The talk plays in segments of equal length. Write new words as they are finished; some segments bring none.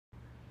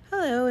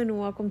Hello and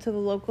welcome to the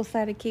local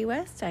side of Key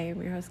West. I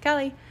am your host,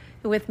 Kelly.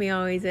 And with me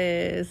always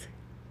is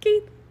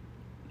Keith.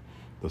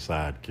 The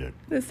sidekick.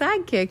 The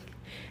sidekick.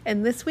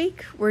 And this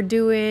week we're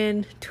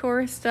doing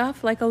tourist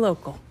stuff like a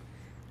local.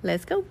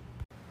 Let's go.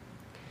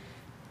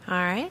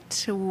 All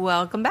right.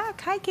 Welcome back.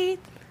 Hi,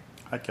 Keith.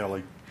 Hi,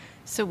 Kelly.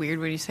 So weird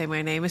when you say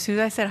my name. As soon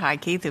as I said hi,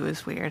 Keith, it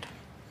was weird.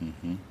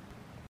 Mm-hmm.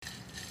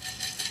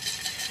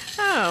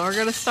 Oh, we're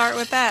going to start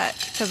with that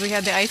because we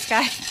had the ice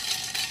guy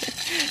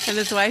and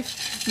his wife,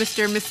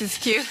 Mr. and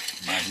Mrs. Q.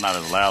 Mine's not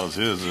as loud as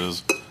his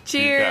is.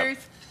 Cheers.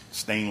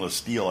 Stainless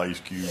steel ice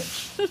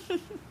cubes.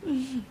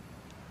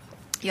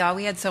 Yeah,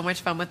 we had so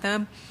much fun with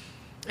them.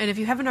 And if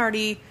you haven't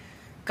already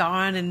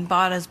gone and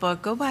bought his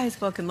book, go buy his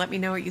book and let me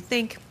know what you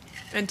think.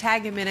 And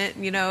tag him in it.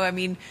 You know, I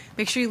mean,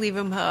 make sure you leave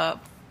him a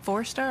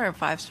 4-star or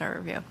 5-star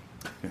review.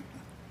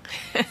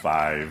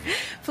 5.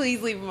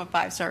 Please leave him a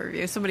 5-star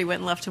review. Somebody went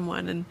and left him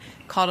one and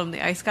called him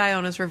the ice guy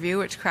on his review,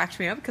 which cracked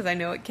me up because I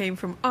know it came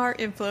from our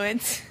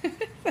influence.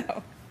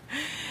 So,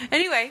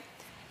 anyway,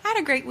 I had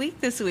a great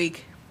week this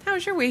week. How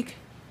was your week?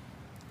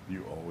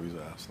 You always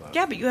ask that.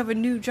 Yeah, but you have a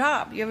new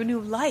job. You have a new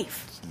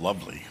life. It's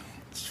lovely.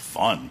 It's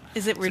fun.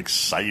 Is it it's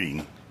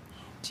exciting?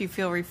 Do you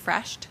feel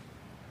refreshed?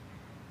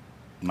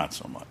 Not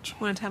so much.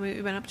 Want to tell me what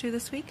you've been up to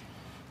this week?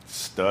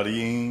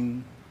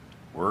 Studying,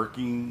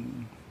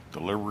 working,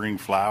 delivering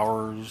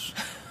flowers,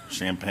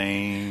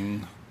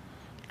 champagne,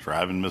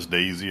 driving Miss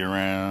Daisy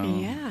around.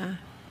 Yeah.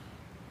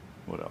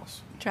 What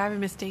else? Driving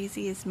Miss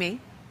Daisy is me.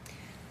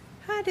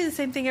 I do the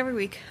same thing every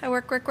week. I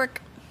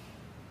work.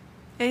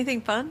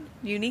 Anything fun,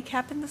 unique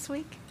happened this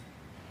week?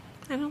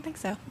 I don't think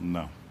so.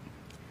 No.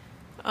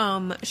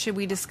 Should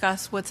we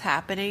discuss what's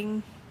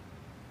happening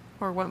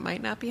or what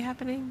might not be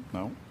happening?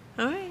 No.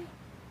 All right.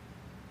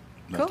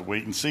 Have Cool. to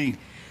wait and see.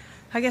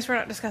 I guess we're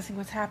not discussing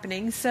what's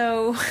happening,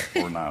 so...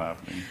 Or not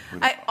happening.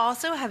 I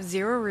also have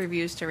 0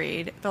 reviews to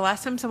read. The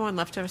last time someone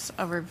left us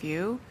a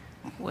review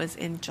was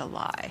in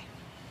July.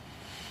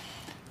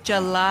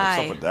 July.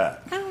 What's up with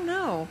that? I don't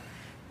know.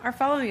 Our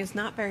following is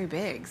not very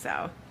big,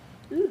 so...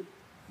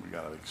 We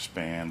got to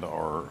expand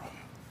our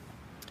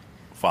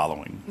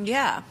following.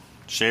 Yeah.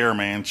 Share,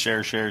 man.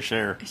 Share.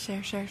 Share.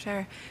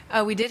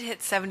 We did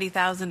hit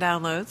 70,000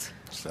 downloads.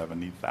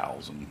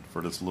 70,000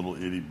 for this little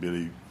itty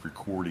bitty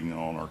recording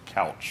on our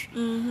couch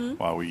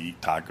while we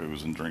eat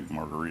tacos and drink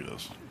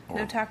margaritas or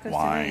No tacos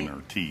wine tonight.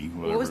 or tea.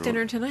 Whatever What was it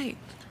dinner tonight?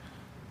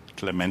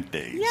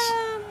 Clemente's.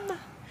 Yum!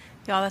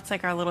 Y'all, that's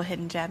like our little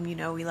hidden gem. You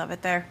know we love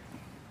it there.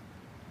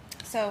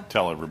 So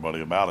Tell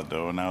everybody about it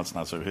though, and now it's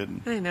not so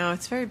hidden. I know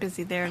it's very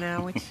busy there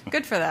now, which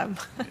good for them.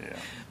 Yeah.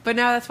 But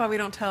now that's why we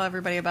don't tell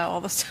everybody about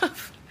all the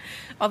stuff.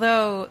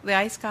 Although the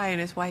ice guy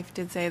and his wife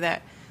did say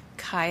that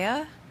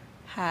Kaya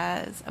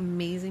has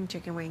amazing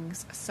chicken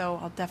wings, so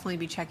I'll definitely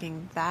be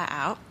checking that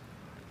out.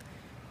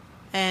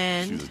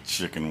 And She's a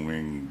chicken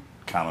wing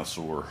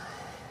connoisseur.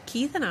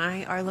 Keith and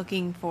I are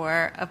looking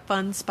for a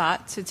fun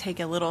spot to take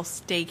a little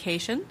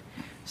staycation.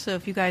 So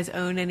if you guys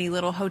own any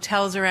little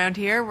hotels around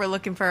here, we're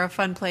looking for a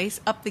fun place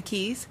up the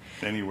Keys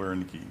Anywhere in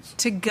the Keys.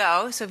 to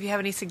go. So if you have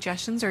any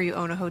suggestions or you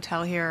own a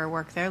hotel here or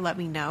work there, let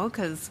me know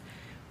because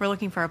we're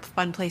looking for a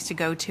fun place to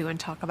go to and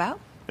talk about.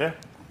 Yeah.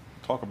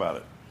 Talk about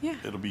it. Yeah.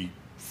 It'll be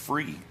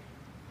free.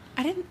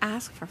 I didn't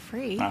ask for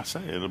free. I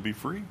say it'll be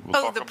free. We'll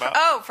for talk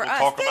about, for we'll us.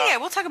 talk Yeah,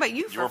 about we'll talk about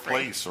you for your free.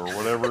 place or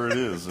whatever it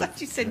is. I thought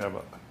you said-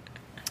 have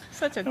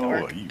Such a oh,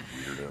 dork. you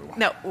weirdo.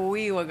 No,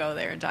 we will go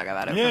there and talk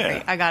about it Yeah. for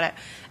free. I got it.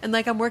 And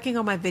like I'm working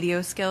on my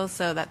video skills,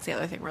 so that's the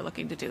other thing we're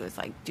looking to do is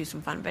like do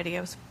some fun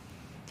videos.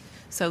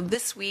 So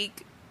this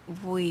week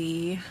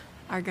we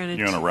are going to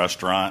You're in a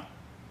restaurant.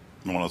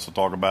 You want us to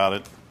talk about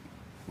it?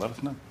 Let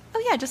us know.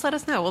 Oh yeah, just let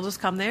us know. We'll just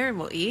come there and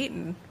we'll eat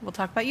and we'll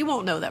talk about it. You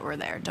won't know that we're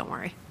there, don't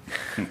worry.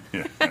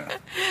 Yeah.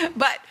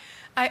 But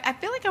I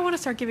feel like I want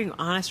to start giving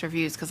honest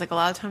reviews because like a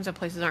lot of times if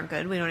places aren't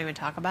good, we don't even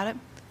talk about it.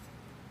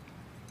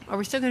 Are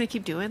we still going to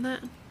keep doing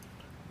that?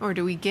 Or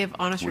do we give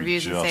honest We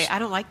reviews and say, just I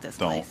don't like this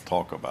Don't place?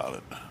 talk about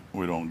it.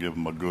 We don't give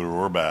them a good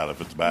or a bad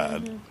if it's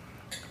bad.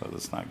 Because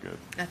it's not good.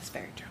 That's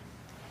very true.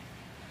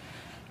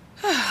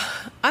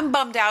 I'm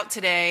bummed out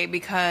today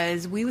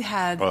because we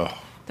had Ugh.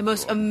 the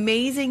most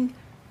amazing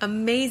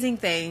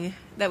thing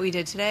that we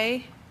did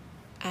today.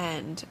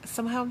 And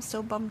somehow I'm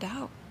still bummed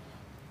out.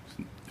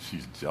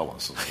 She's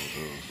jealous of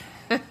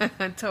what it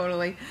is.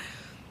 Totally.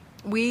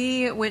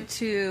 We went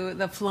to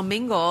the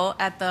Flamingo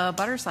at the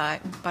Butterfly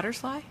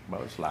Butterfly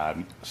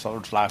Museum.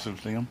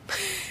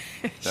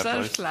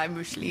 Butterfly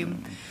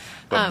Muslim.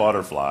 The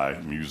Butterfly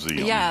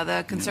Museum. Yeah,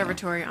 the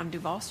conservatory on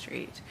Duval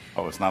Street.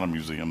 Oh, it's not a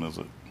museum, is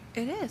it?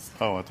 It is.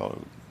 Oh, I thought it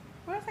was.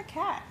 Where's the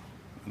cat?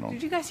 I don't-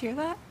 Did you guys hear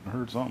that? I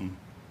heard something.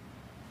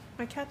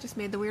 My cat just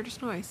made the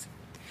weirdest noise.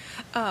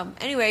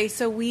 Anyway,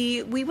 so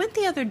we went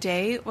the other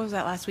day. What was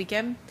that, last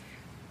weekend?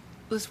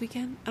 This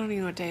weekend? I don't even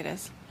know what day it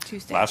is.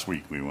 Tuesday. Last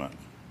week we went.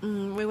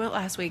 We went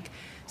last week.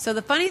 So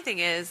the funny thing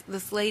is,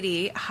 this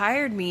lady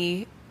hired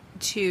me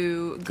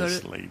to go This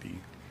to... lady.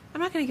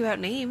 I'm not going to give out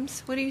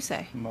names. What do you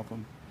say?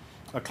 Nothing.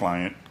 A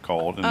client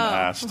called and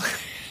asked.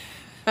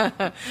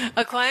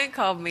 A client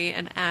called me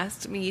and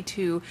asked me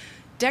to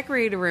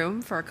decorated a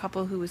room for a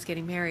couple who was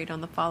getting married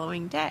on the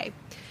following day.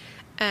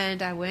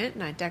 And I went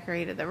and I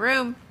decorated the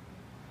room.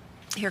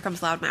 Here comes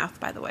Loudmouth,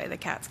 by the way. The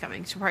cat's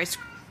coming. She'll probably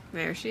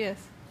there she is.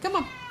 Come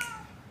on.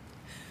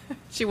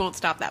 She won't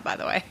stop that, by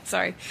the way.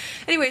 Sorry.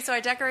 Anyway, so I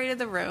decorated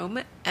the room,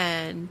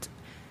 and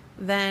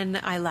then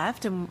I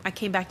left, and I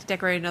came back to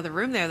decorate another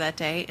room there that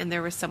day, and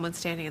there was someone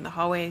standing in the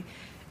hallway,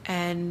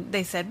 and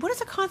they said, "What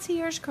does a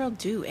concierge girl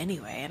do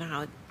anyway?" And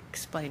I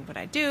explained what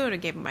I do, and I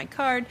gave them my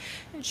card,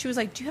 and she was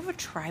like, "Do you have a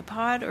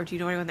tripod, or do you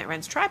know anyone that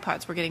rents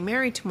tripods? We're getting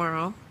married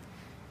tomorrow."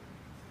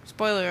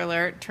 Spoiler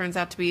alert, turns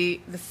out to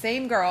be the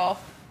same girl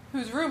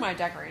whose room I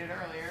decorated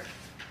earlier.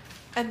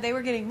 And they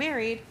were getting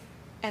married,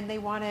 and they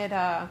wanted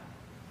a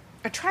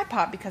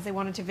tripod because they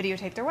wanted to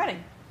videotape their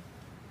wedding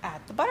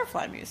at the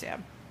Butterfly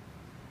Museum.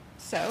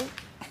 So,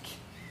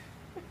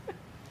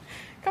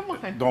 come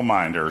on. Don't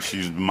mind her.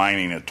 She's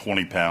mining a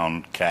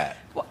 20-pound cat.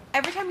 Well,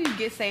 every time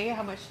you say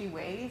how much she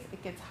weighs,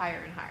 it gets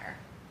higher and higher.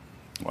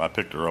 Well, I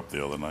picked her up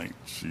the other night.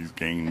 She's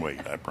gained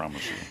weight, I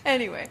promise you.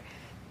 Anyway,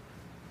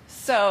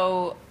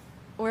 so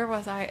where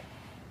was I?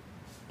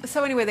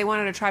 So anyway, they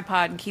wanted a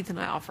tripod, and Keith and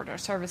I offered our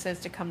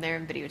services to come there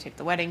and videotape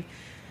the wedding.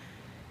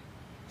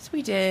 So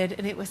we did,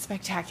 and it was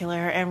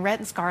spectacular. And Rhett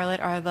and Scarlett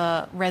are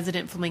the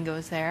resident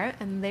flamingos there,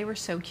 and they were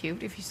so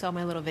cute. If you saw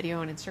my little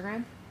video on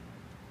Instagram.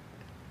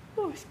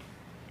 Oh,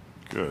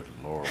 Good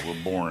Lord,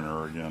 we're boring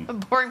her again. I'm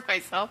boring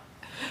myself.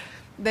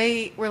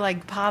 They were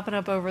like popping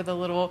up over the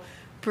little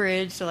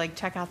bridge to like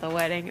check out the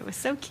wedding. It was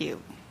so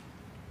cute.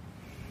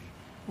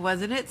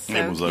 Wasn't it so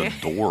It was cute?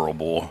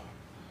 adorable.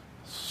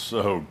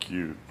 So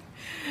cute.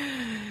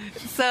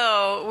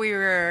 So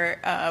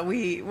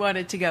we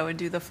wanted to go and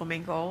do the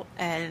flamingo,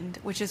 and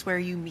which is where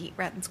you meet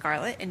Rhett and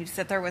Scarlett, and you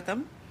sit there with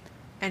them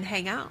and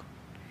hang out.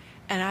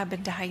 And I've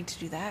been dying to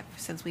do that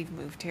since we've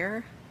moved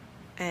here,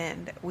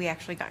 and we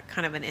actually got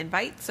kind of an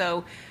invite.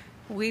 So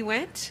we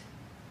went,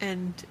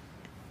 and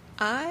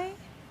I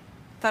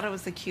thought it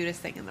was the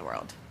cutest thing in the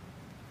world.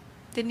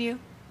 Didn't you?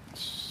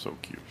 So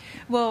cute.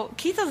 Well,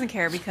 Keith doesn't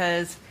care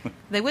because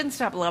they wouldn't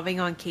stop loving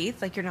on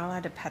Keith. Like, you're not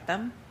allowed to pet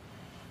them.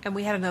 And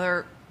we had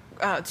another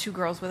 2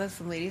 girls with us,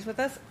 some ladies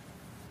with us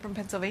from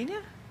Pennsylvania.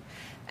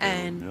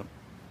 And Yep.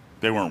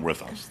 They weren't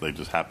with us. They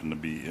just happened to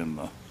be in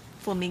the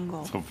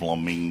flamingo.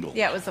 flamingo.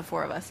 Yeah, it was the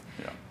 4 of us.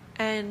 Yeah.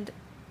 And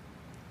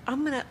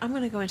I'm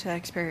gonna go into that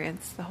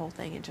experience, the whole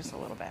thing, in just a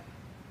little bit.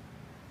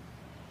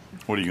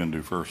 What are you going to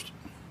do first?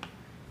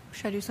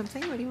 Should I do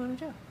something? What do you want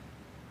to do?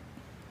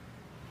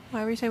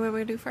 Why were you saying what we're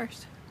going to do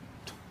first?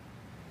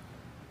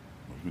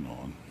 Moving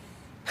on.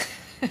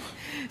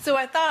 So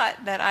I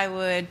thought that I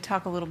would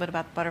talk a little bit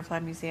about the Butterfly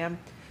Museum.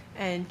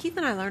 And Keith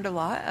and I learned a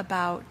lot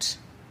about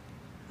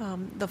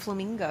the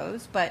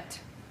flamingos. But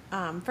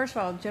first of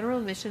all, general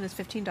admission is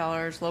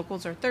 $15.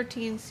 Locals are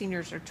 $13.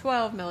 Seniors are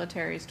 $12.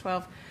 Military is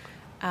 $12.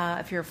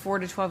 If you're 4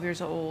 to 12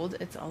 years old,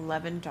 it's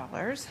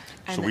 $11.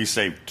 And So we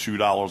save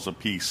 $2 a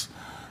piece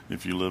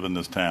if you live in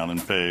this town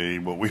and pay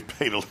what we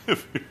pay to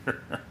live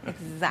here.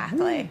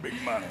 Exactly. Big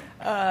money.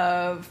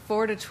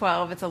 4 to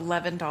 12, it's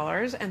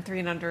 $11, and 3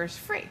 and under is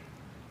free.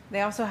 They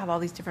also have all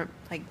these different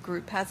like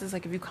group passes.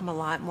 Like if you come a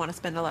lot and want to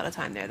spend a lot of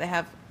time there, they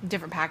have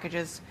different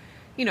packages.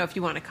 You know, if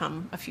you want to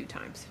come a few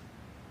times.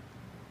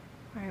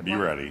 All right, Be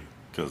ready,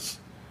 because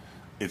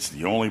it's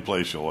the only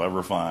place you'll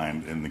ever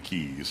find in the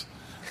Keys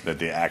that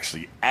they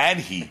actually add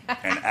heat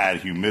and add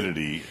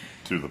humidity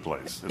to the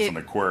place. It's an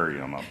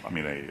aquarium.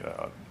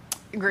 A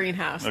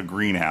Greenhouse. a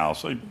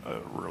greenhouse, a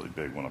really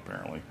big one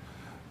apparently,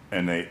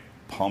 and they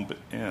pump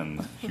in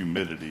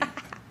humidity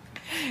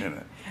in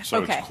it, so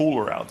Okay. it's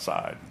cooler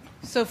outside.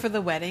 So for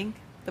the wedding,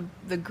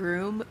 the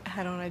groom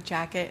had on a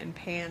jacket and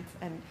pants,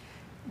 and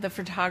the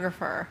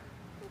photographer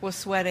was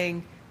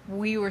sweating.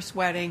 We were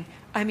sweating.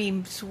 I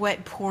mean,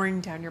 sweat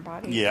pouring down your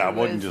body. Yeah, I It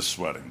wasn't was just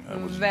sweating; I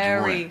was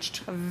very,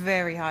 drenched.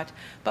 very hot.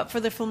 But for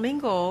the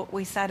flamingo,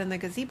 we sat in the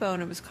gazebo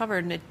and it was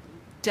covered, and it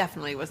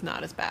definitely was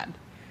not as bad.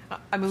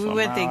 I mean, we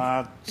went.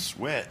 Somehow I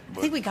sweat.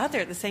 I think we got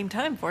there at the same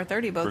time,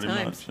 4:30 both pretty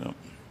times. much. Yeah.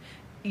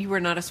 You were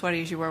not as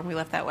sweaty as you were when we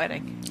left that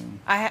wedding.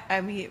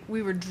 I mean,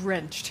 we were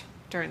drenched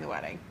during the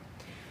wedding.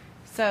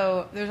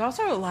 So there's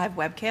also a live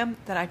webcam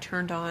that I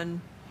turned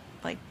on,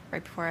 like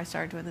right before I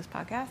started doing this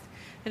podcast,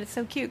 and it's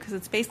so cute because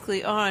it's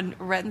basically on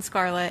Rhett and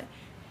Scarlett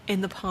in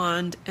the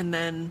pond, and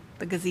then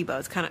the gazebo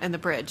is kind of and the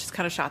bridge. It's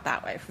kind of shot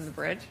that way from the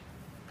bridge,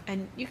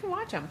 and you can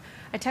watch them.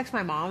 I text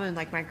my mom and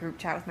like my group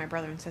chat with my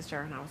brother and sister,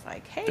 and I was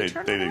like, "Hey, They turn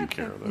on didn't the webcam."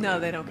 care though. No,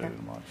 they don't care.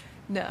 didn't watch.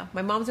 No,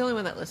 my mom's the only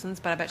one that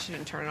listens, but I bet she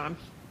didn't turn it on.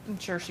 I'm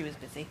sure she was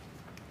busy.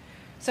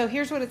 So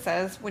here's what it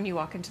says when you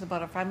walk into the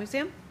Butterfly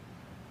Museum.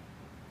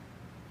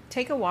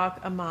 Take a walk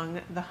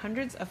among the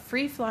hundreds of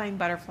free-flying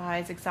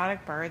butterflies,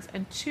 exotic birds,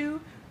 and 2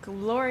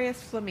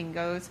 glorious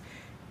flamingos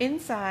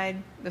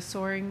inside the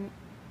soaring...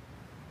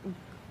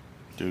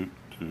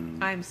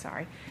 I'm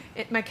sorry.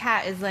 My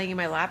cat is laying in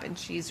my lap, and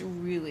she's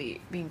really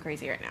being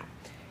crazy right now.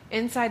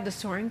 Inside the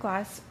soaring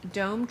glass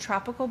dome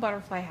tropical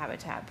butterfly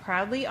habitat,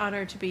 proudly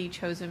honored to be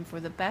chosen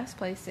for the best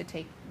place to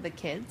take the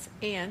kids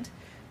and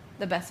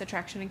the best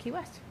attraction in Key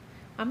West.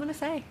 I'm going to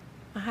say,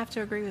 I have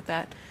to agree with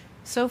that.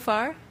 So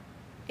far,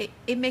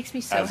 it makes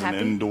me so As happy.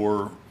 an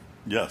indoor,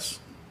 yes.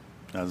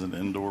 As an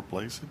indoor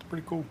place, it's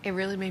pretty cool. It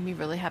really made me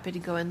really happy to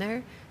go in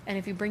there. And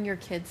if you bring your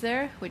kids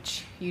there,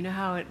 which you know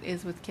how it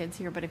is with kids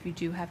here, but if you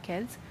do have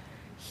kids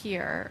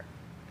here,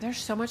 there's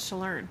so much to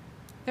learn.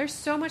 There's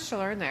so much to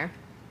learn there.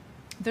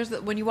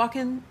 When you walk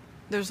in,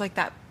 there's like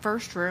that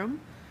first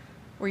room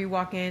where you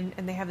walk in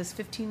and they have this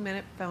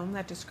 15-minute film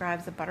that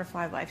describes the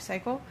butterfly life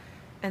cycle.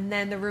 And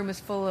then the room is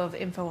full of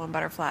info on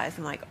butterflies,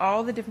 and like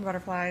all the different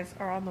butterflies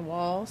are on the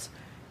walls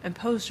and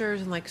posters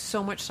and like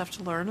so much stuff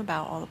to learn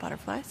about all the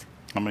butterflies.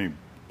 How many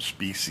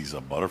species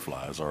of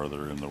butterflies are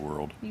there in the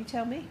world? You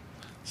tell me.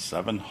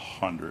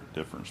 700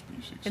 different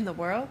species. In the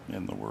world?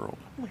 In the world.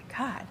 Oh my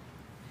God.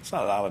 It's a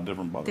lot of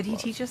different butterflies. Did he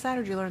teach us that,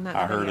 or did you learn that in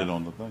I the heard video? it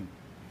on the thing.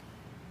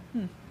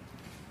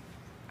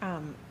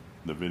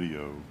 The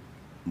video,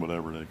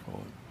 whatever they call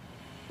it.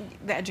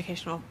 The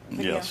educational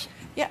video. Yes.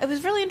 Yeah, it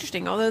was really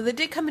interesting, although they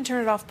did come and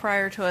turn it off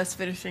prior to us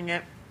finishing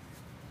it.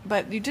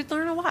 But you did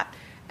learn a lot.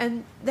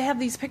 And they have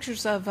these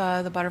pictures of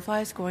the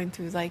butterflies going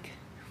through, like...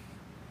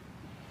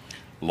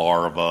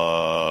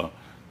 Larva,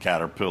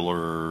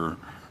 caterpillar,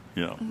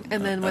 you know.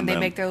 And then when they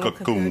make their little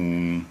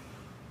cocoon.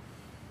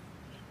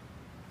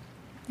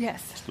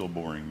 Yes. Still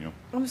boring you.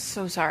 I'm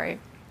so sorry.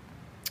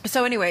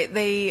 So anyway,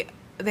 they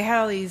had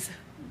all these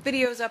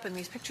videos up and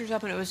these pictures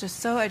up, and it was just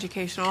so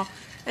educational.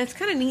 And it's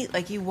kind of neat.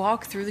 Like, you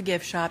walk through the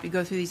gift shop, you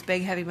go through these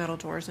big heavy metal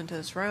doors into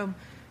this room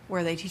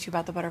where they teach you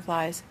about the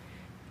butterflies,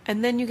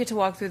 and then you get to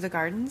walk through the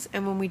gardens.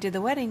 And when we did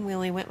the wedding, we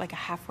only went like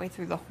halfway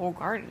through the whole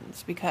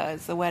gardens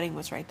because the wedding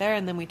was right there,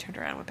 and then we turned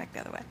around and went back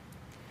the other way.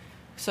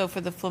 So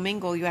for the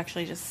flamingo, you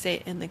actually just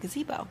sit in the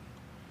gazebo.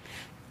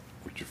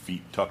 With your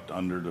feet tucked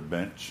under the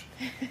bench,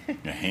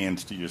 your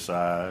hands to your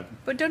side.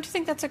 But don't you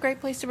think that's a great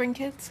place to bring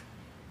kids?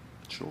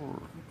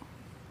 Sure.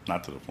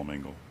 Not to the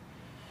flamingo.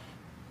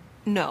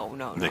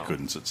 No. They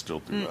couldn't sit still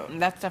through that.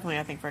 That's definitely,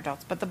 I think, for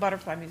adults. But the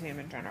Butterfly Museum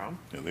in general.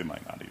 Yeah, they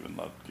might not even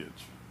let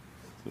kids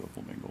to the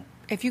flamingo.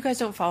 If you guys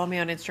don't follow me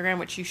on Instagram,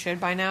 which you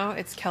should by now,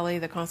 it's Kelly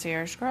the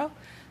Concierge Girl.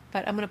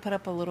 But I'm going to put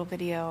up a little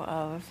video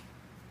of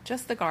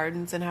just the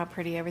gardens and how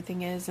pretty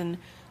everything is and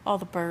all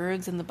the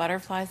birds and the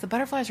butterflies. The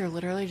butterflies are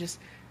literally just...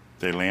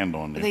 They land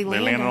on you. They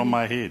landed on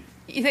my head.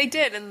 They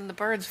did, and the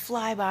birds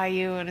fly by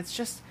you, and it's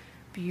just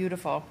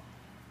beautiful.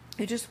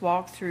 You just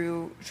walk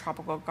through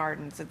tropical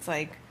gardens. It's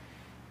like,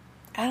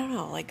 I don't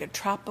know, like a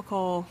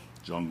tropical...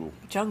 Jungle.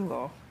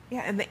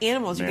 Yeah, and the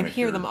animals, you can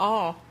hear them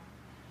all.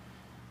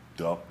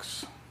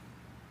 Ducks.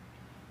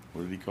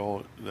 What did he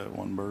call it, that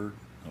one bird?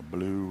 A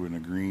blue and a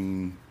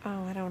green.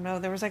 Oh, I don't know.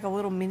 There was like a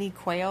little mini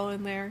quail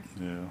in there.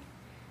 Yeah.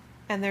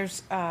 And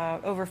there's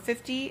over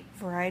 50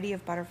 variety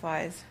of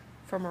butterflies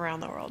from around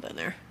the world in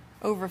there.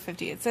 Over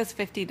 50. It says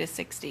 50 to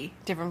 60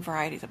 different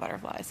varieties of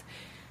butterflies.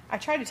 I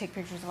tried to take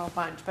pictures of a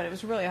bunch, but it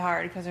was really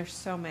hard because there's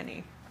so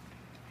many.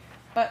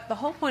 But the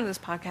whole point of this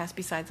podcast,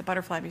 besides the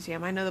Butterfly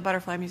Museum, I know the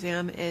Butterfly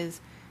Museum is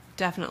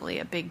definitely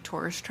a big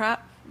tourist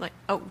trap.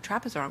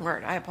 Trap is the wrong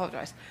word. I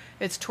apologize.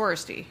 It's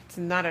touristy. It's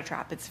not a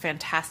trap. It's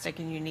fantastic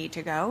and you need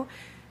to go.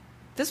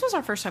 This was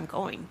our first time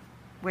going,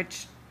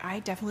 which I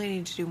definitely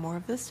need to do more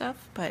of this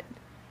stuff. But,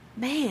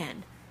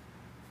 man,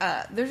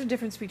 there's a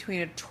difference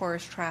between a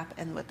tourist trap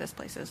and what this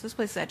place is. This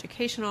place is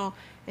educational.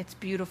 It's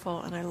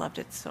beautiful, and I loved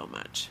it so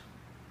much.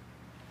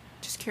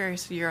 Just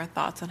curious for your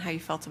thoughts on how you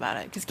felt about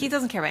it. Because Keith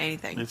doesn't care about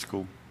anything. It's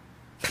cool.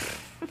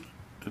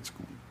 It's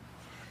cool.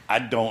 I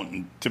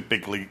don't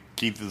typically...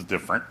 Keith is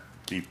different.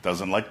 Keith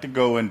doesn't like to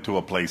go into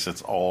a place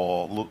that's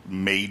all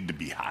made to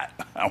be hot.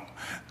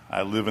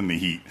 I live in the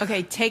heat.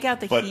 Okay, take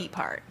out the heat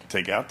part.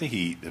 Take out the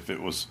heat. If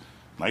it was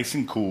nice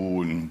and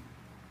cool and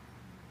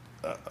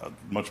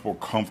much more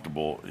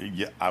comfortable,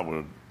 yeah, I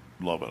would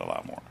love it a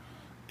lot more.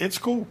 It's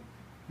cool.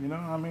 You know,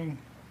 I mean,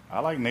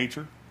 I like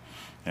nature.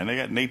 And they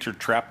got nature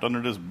trapped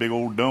under this big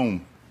old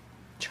dome.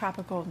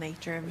 Tropical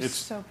nature. It was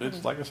so pretty.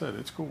 It's like I said,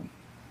 it's cool.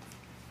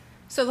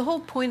 So the whole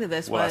point of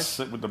this Will I was...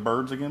 sit with the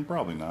birds again?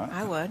 Probably not.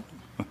 I would.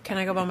 Can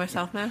I go by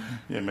myself now?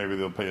 Yeah, maybe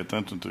they'll pay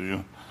attention to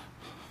you.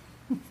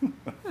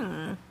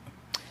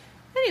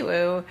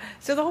 Anyway,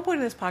 so the whole point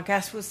of this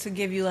podcast was to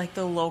give you like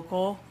the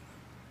local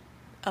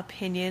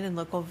opinion and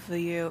local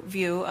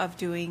view of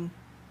doing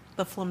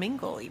the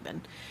flamingo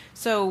even.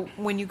 So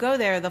when you go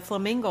there, the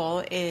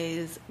flamingo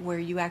is where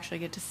you actually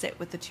get to sit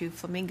with the two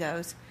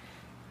flamingos.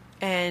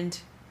 And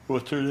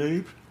what's her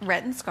name?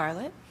 Rhett and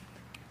Scarlet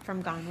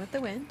from Gone with the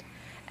Wind.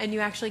 And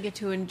you actually get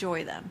to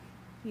enjoy them.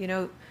 You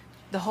know,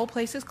 the whole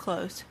place is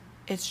closed.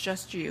 It's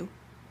just you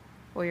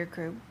or your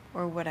group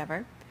or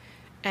whatever.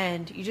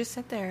 And you just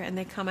sit there and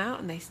they come out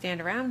and they stand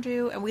around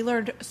you. And we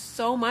learned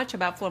so much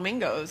about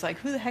flamingos. Like,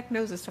 who the heck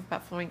knows this stuff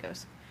about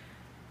flamingos?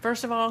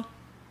 First of all,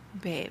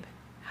 babe,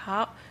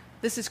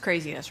 this is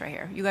craziness right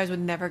here. You guys would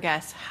never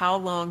guess how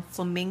long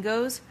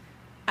flamingos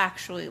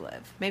actually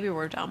live. Maybe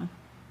we're dumb.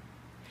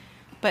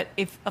 But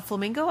if a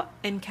flamingo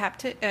in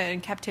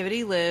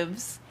captivity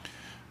lives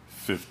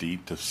 50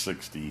 to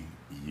 60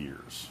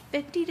 years.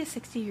 50 to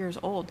 60 years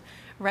old.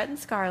 Rhett and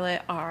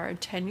Scarlet are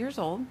 10 years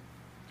old.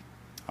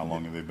 How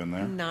long have they been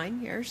there?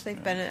 9 years.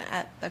 They've been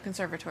at the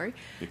conservatory.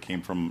 They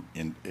came from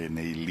an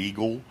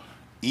illegal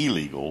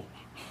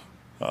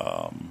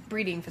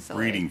Breeding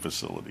facility. breeding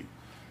facility,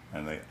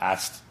 and they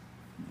asked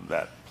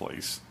that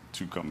place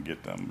to come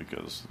get them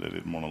because they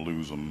didn't want to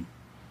lose them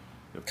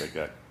if they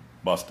got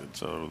busted.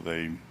 So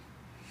they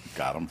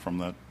got them from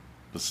that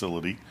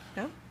facility,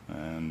 No?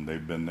 and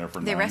they've been there for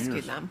 9 They years.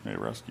 rescued them. They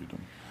rescued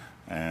them,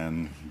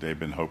 and they've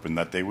been hoping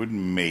that they would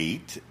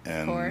mate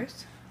and Of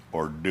course.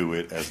 or do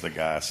it, as the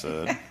guy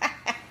said.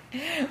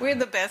 We had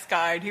the best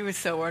guide. He was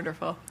so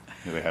wonderful.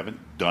 They haven't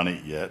done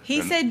it yet.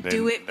 He said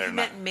do it. They're He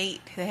not. meant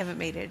mate. They haven't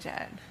mated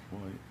yet.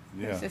 Well,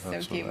 yeah, It's just so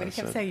that's cute. what But I he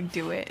kept said. saying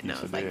do it. And He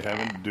I was said like, they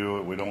haven't do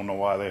it. We don't know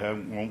why they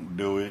won't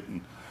do it,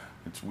 and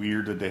it's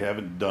weird that they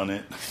haven't done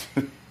it.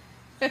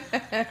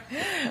 It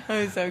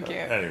was so cute.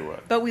 Anyway.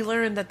 But we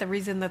learned that the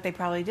reason that they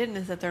probably didn't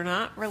is that they're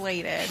not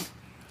related.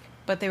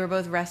 But they were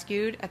both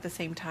rescued at the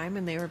same time,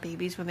 and they were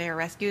babies when they were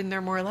rescued, and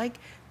they're more like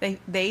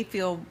they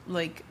feel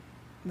like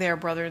they're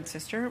brother and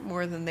sister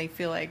more than they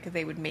feel like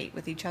they would mate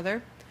with each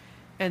other,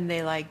 and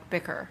they like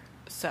bicker,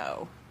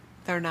 so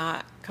they're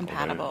not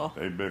compatible.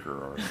 They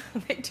bicker. All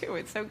right. They do.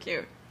 It's so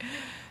cute.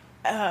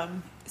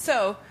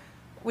 So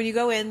when you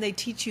go in, they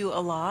teach you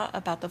a lot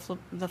about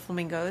the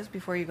flamingos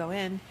before you go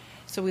in.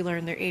 So we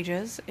learn their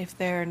ages. If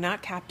they're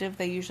not captive,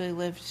 they usually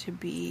live to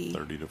be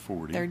 30 to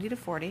 40. 30 to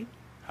 40.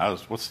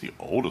 What's the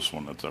oldest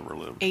one that's ever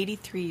lived?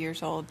 83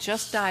 years old.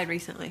 Just died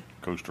recently.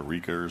 Costa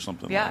Rica or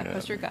something Yeah, like that?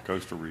 Costa Rica.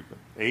 Costa Rica.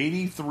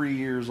 83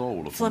 years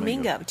old. A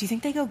Flamingo. Do you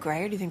think they go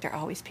gray or do you think they're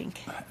always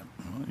pink? Well,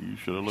 you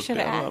should have looked Should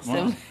that have up. asked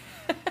them.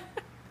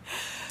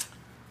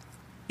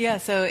 Yeah,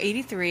 so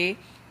 83.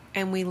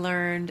 And we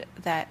learned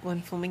that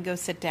when flamingos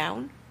sit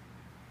down,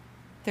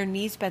 their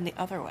knees bend the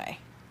other way.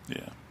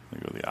 Yeah, they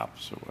go the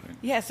opposite way.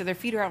 Yeah, so their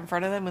feet are out in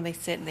front of them when they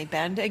sit and they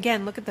bend.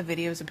 Again, look at the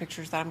videos and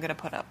pictures that I'm going to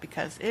put up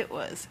because it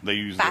was They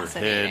use their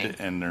fascinating. head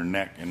and their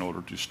neck in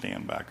order to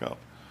stand back up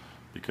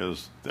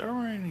because there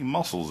aren't any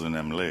muscles in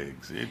them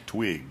legs. It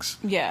twigs.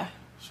 Yeah.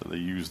 So they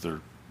use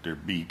their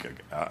beak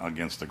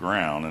against the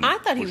ground. And I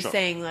thought he push was up.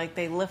 saying like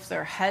they lift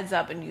their heads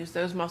up and use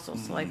those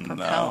muscles to like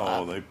propel No,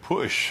 up. they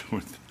push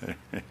with their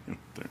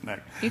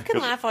neck. You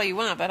can laugh all you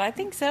want, but I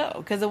think so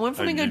because the one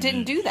flamingo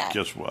didn't do that.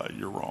 Guess what?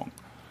 You're wrong.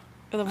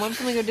 The one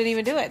flamingo didn't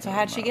even do it. So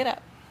how'd she get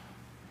up?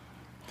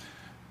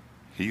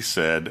 He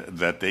said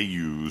that they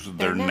use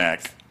their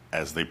necks. neck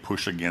as they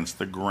push against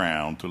the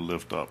ground to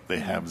lift up. They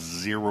have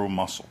zero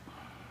muscle.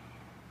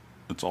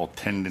 It's all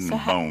tendon So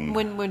and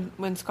bone.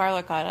 when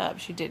Scarlett got up,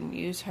 she didn't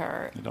use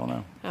her. I don't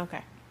know.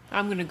 Okay,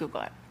 I'm gonna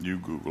Google it. You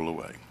Google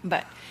away.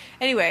 But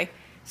anyway,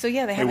 so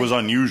yeah, they had It was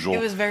unusual.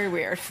 It was very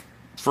weird.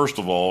 First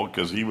of all,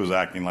 because he was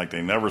acting like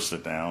they never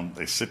sit down.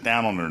 They sit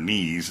down on their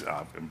knees.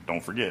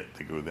 Don't forget,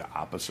 they go the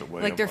opposite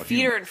way. Like of their a feet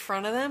human. are in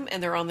front of them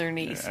and they're on their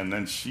knees. And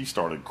then she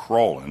started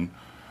crawling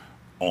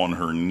on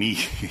her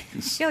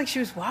knees. Yeah, like she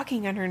was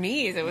walking on her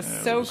knees. It was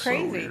It so was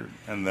crazy. weird.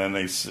 And then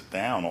they sit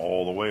down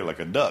all the way like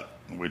a duck,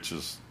 which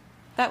is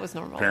That was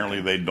normal.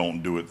 apparently they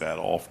don't do it that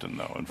often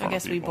though. In front I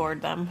guess of we people.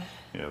 bored them.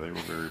 Yeah, they were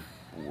very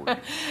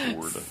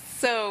bored.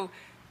 So,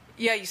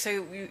 yeah,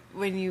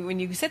 when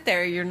you sit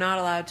there, you're not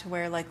allowed to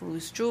wear like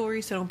loose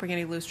jewelry. So don't bring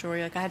any loose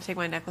jewelry. Like I had to take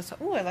my necklace.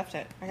 Oh, I left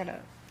it. I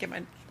gotta get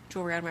my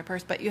jewelry out of my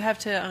purse. But you have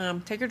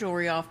to take your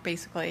jewelry off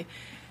basically,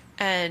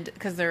 and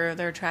because they're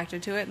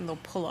attracted to it and they'll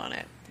pull on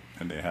it.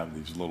 And they have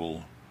these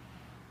little,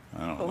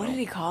 I don't But what know, did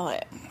he call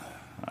it?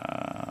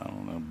 I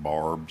don't know,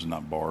 barbs,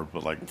 not barbs,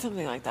 but like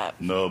Something like that.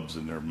 nubs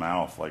in their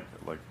mouth, like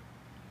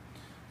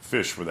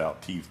fish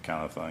without teeth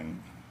kind of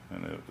thing,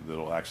 and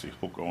it'll actually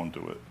hook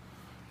onto it,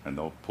 and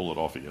they'll pull it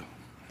off of you.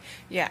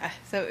 Yeah.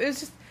 So it was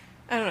just,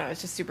 I don't know.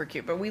 It's just super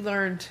cute. But we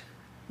learned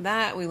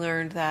that. We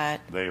learned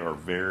that. They are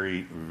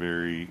very,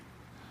 very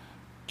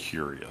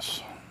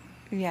curious.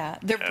 Yeah,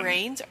 their And-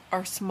 brains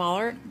are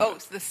smaller. Oh,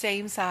 it's the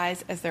same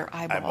size as their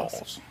eyeballs.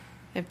 Eyeballs,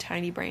 They have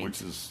tiny brains.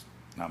 which is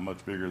not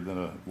much bigger than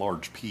a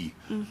large pea.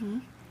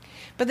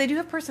 But they do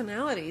have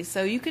personalities,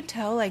 so you could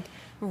tell like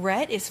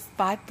Rhett is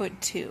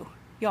 5'2".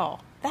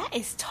 Y'all, that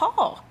is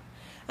tall.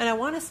 And I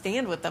want to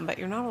stand with them, but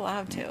you're not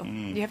allowed to.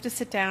 You have to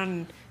sit down and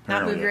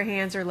not move Apparently- your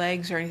hands or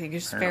legs or anything. You're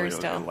just very Apparently,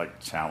 still. it like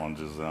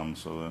challenges them,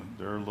 so that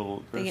they're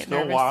They get still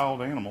nervous.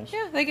 wild animals.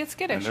 Yeah, they get And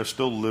skittish. they're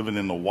still living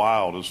in the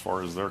wild as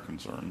far as they're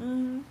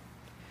concerned.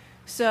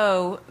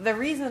 So the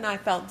reason I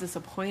felt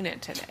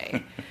disappointed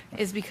today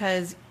is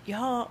because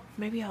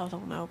maybe y'all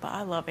don't know, but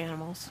I love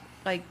animals.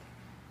 Like,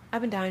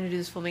 I've been dying to do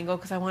this flamingo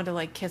because I wanted to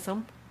like kiss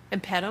them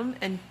and pet them,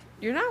 and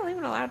you're not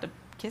even allowed to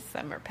kiss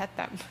them or pet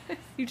them.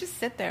 You just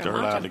sit there and They're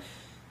watch allowed them. to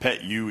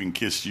pet you and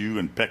kiss you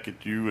and peck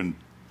at you and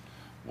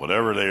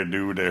whatever they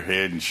do with their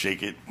head and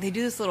shake it. They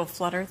do this little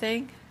flutter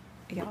thing.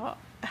 Y'all,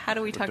 how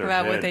do we talk their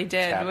about what head they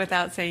did tapped.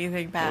 without saying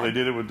anything bad? Well, they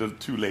did it with the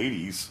two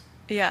ladies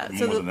Yeah,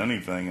 more so than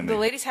anything. And the they,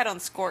 ladies had on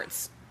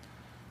skirts,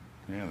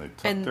 yeah, they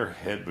tucked and their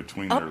head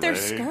between up their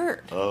leg,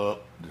 skirt.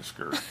 Up the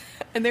skirt.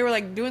 and they were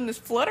like doing this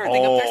flutter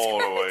thing All up their the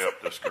skirts. way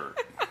up the skirt.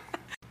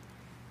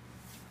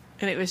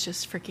 And it was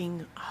just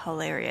freaking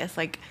hilarious.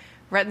 Like,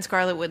 Rhett and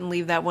Scarlett wouldn't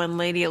leave that one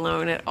lady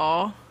alone at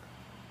all.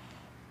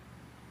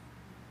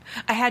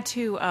 I had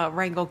to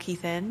wrangle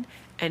Keith in,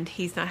 and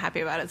he's not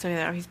happy about it, so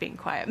now he's being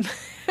quiet.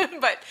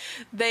 But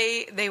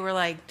they were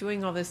like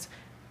doing all this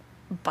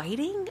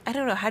biting. I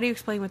don't know. How do you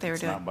explain what they were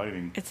doing? It's not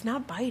biting. It's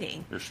not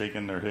biting. They're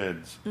shaking their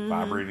heads,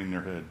 vibrating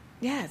their head.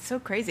 Yeah, it's so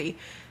crazy.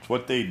 It's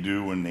what they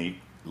do when they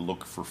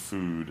look for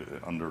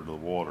food under the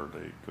water.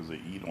 Because they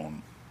eat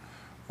on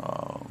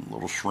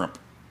little shrimp,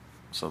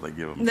 so they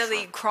give them. No,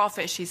 they eat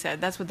crawfish. He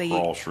said that's what they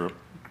eat. Shrimp,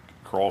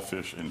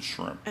 crawfish, and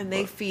shrimp. And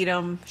they feed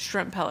them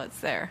shrimp pellets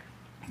there.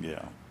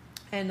 Yeah.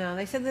 And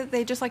they said that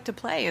they just like to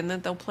play, and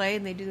that they'll play,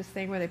 and they do this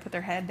thing where they put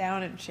their head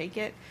down and shake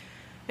it.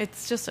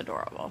 It's just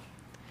adorable.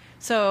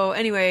 So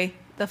anyway,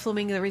 the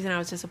reason I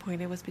was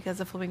disappointed was because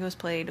the flamingos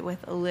played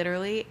with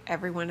literally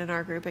everyone in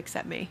our group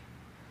except me.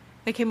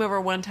 They came over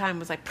one time,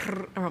 was like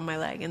around my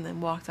leg, and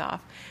then walked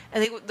off.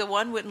 And the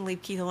one wouldn't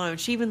leave Keith alone.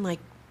 She even like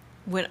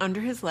went under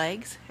his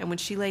legs, and when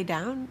she lay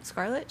down,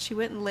 Scarlett, she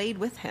went and laid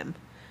with him.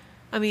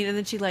 I mean, and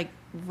then she like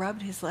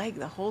rubbed his leg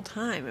the whole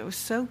time. It was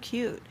so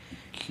cute.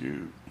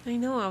 Cute. I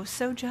know. I was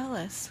so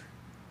jealous.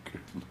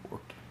 Good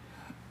Lord.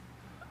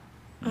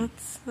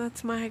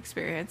 That's my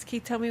experience.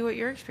 Keith, tell me what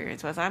your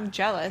experience was. I'm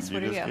jealous. You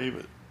what just are you? gave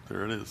it.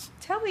 There it is.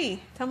 Tell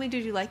me, did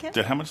you like it?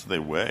 How much do they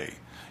weigh?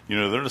 You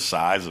know, they're the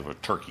size of a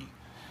turkey.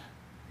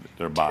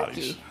 Their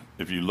bodies. Turkey?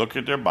 If you look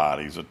at their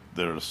bodies,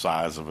 they're the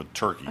size of a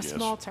turkey. A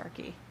small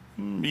turkey.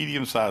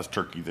 Medium-sized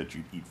turkey that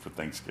you eat for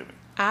Thanksgiving.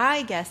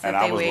 I guess that And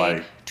I they was weighed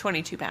like-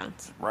 22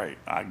 pounds. Right.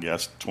 I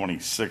guess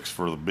 26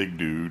 for the big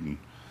dude. And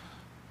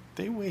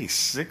they weigh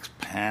 6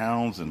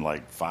 pounds and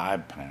like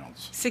 5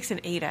 pounds. 6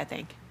 and 8, I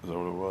think. Is that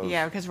what it was?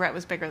 Yeah, because Rhett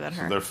was bigger than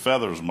So her. their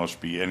feathers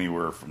must be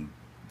anywhere from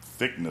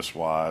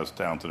thickness-wise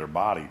down to their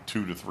body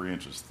 2 to 3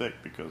 inches thick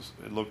because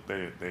they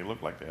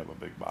look like they have a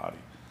big body.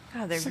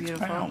 God, they're 6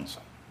 beautiful. pounds.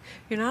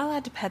 You're not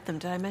allowed to pet them.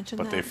 Did I mention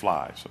But that? they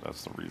fly, so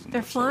that's the reason.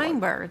 They're so flying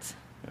light. birds.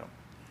 Yeah,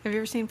 Have you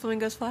ever seen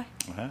flamingos fly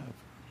I have.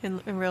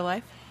 in real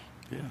life?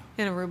 Yeah,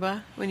 In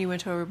Aruba? When you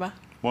went to Aruba?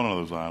 one of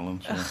those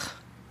islands. Yeah.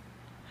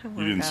 I You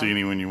wanna didn't go. see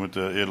any when you went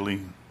to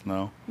Italy?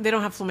 No. They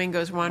don't have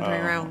flamingos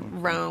wandering Oh, around okay.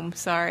 Rome.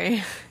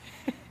 Sorry.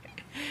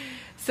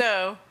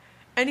 So,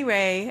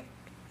 anyway,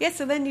 yeah.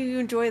 So then you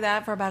enjoy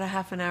that for about a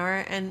half an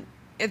hour, and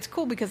it's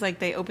cool because like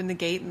they open the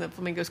gate and the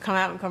flamingos come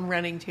out and come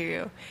running to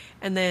you,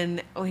 and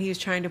then he was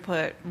trying to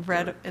put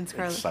Red They're and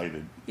Scarlet.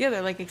 Excited. Yeah,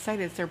 they're like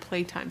excited. It's their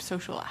playtime,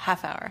 social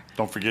half hour.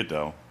 Don't forget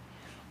though,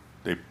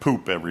 they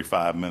poop every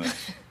 5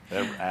 minutes.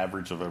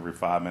 Average of every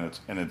 5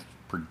 minutes, and it's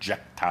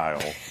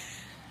projectile.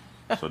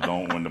 So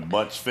don't when the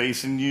butt's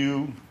facing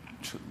you,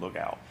 look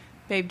out.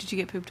 Babe, did you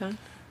get pooped on?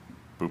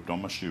 Pooped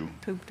on my shoe.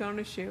 Pooped on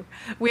a shoe.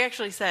 We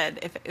actually said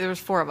if there was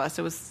 4 of us,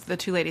 it was the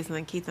 2 ladies and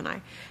then Keith and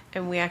I,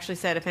 and we actually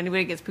said if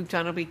anybody gets pooped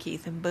on, it'll be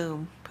Keith, and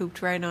boom,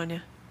 pooped right on you.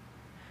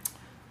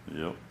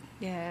 Yep.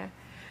 Yeah,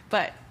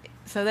 but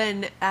so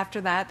then after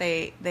that,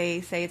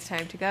 they say it's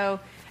time to go,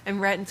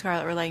 and Rhett and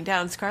Scarlett were laying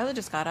down. Scarlett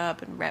just got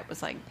up, and Rhett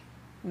was like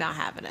not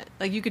having it.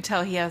 Like you could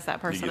tell he has that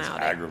He gets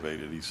personality.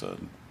 aggravated. He said,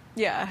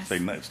 Yeah. "Say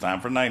it's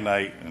time for night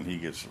night," and he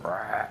gets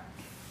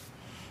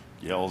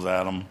yells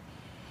at him.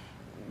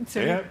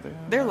 So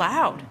they're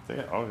loud.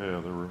 Oh yeah,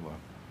 they're real loud.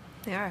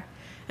 They are.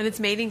 And it's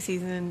mating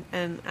season,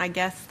 and I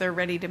guess they're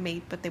ready to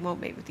mate, but they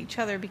won't mate with each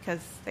other because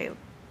they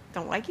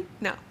don't like you?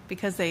 No,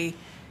 because they...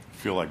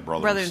 Feel like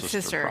brother Brother and and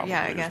sister. sister, Probably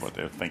yeah, I is guess. what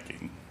they're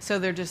thinking. So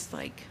they're just,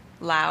 like,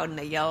 loud, and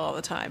they yell all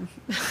the time.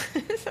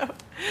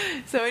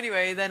 So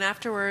anyway, then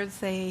afterwards,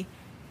 they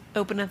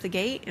open up the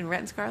gate, and Rhett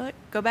and Scarlett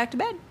go back to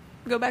bed.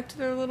 Go back to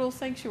their little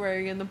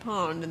sanctuary in the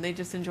pond, and they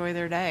just enjoy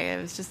their day.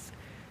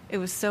 It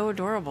was so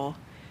adorable.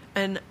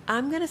 And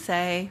I'm going to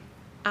say,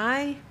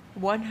 I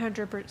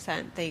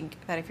 100% think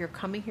that if you're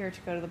coming here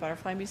to go to the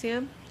Butterfly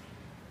Museum,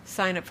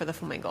 sign up for the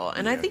flamingo.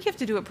 And I Yeah. think you have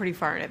to do it pretty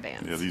far in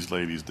advance. Yeah, these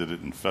ladies did it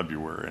in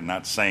February, and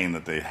not saying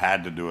that they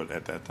had to do it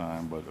at that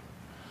time, but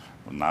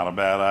not a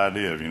bad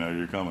idea if you know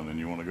you're coming and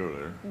you want to go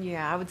there.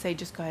 Yeah, I would say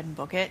just go ahead and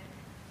book it.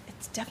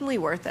 It's definitely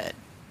worth it.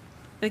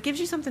 And it gives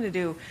you something to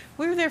do.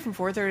 We were there from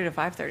 4:30 to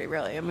 5:30,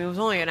 really. I mean, it was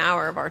only an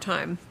hour of our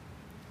time.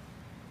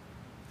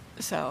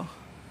 So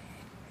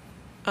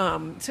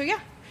yeah.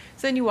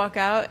 So then you walk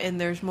out, and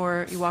there's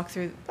more. You walk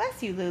through.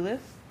 Bless you, Lulu.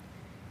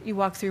 You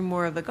walk through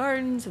more of the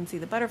gardens and see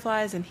the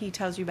butterflies, and he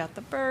tells you about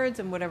the birds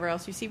and whatever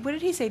else you see. What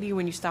did he say to you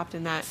when you stopped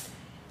in that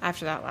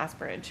after that last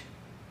bridge?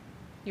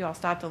 You all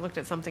stopped and looked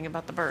at something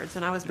about the birds,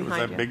 and I was It was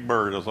behind that you. big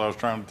bird. That's what I was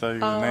trying to tell you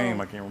the Oh.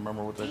 name. I can't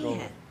remember what they called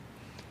Man. it.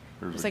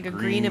 There's It's like a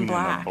green and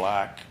black. a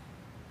black.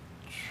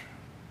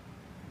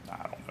 I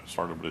don't know. It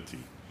started with a T.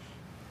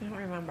 I don't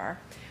remember.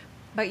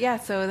 But yeah,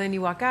 so then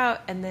you walk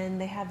out, and then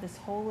they have this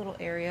whole little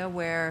area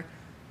where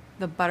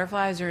the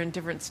butterflies are in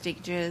different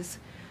stages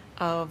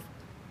of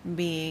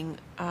being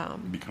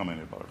Becoming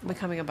a butterfly.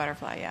 becoming a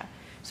butterfly. Yeah,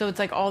 so it's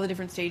like all the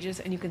different stages,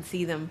 and you can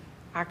see them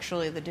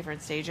actually the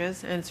different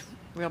stages, and it's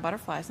real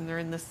butterflies, and they're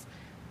in this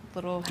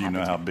little. Do you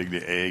know how habitat. big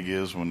the egg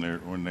is when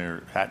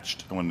they're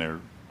hatched? They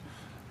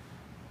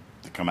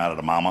come out of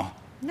the mama?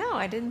 No,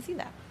 I didn't see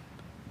that.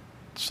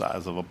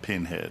 Size of a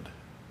pinhead.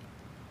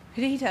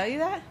 Did he tell you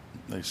that?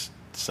 They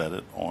said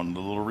it on the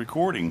little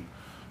recording.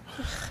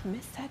 I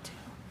missed that too.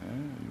 Yeah,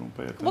 you don't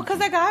pay attention. Well, because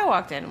that guy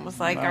walked in and was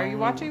like, "Are you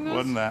watching this?"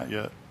 Wasn't that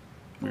yet.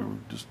 We were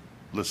just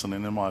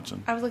listening and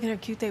watching. I was looking how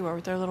cute they were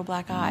with their little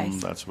black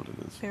eyes. That's what it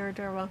is. They were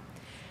adorable.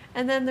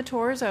 And then the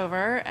tour is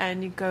over,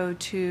 and you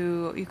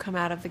come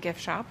out of the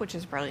gift shop, which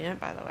is brilliant,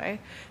 by the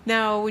way.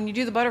 Now, when you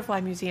do the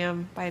Butterfly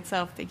Museum by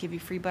itself, they give you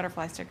free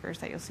butterfly stickers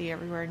that you'll see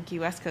everywhere in Key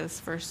West, because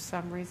for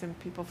some reason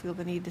people feel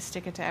the need to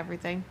stick it to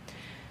everything.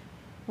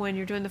 When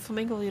you're doing the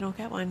Flamingo, you don't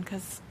get one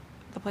because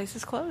the place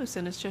is closed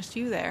and it's just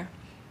you there.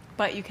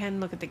 But you can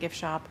look at the gift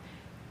shop.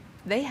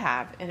 They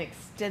have an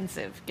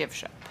extensive gift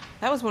shop.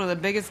 That was one of the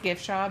biggest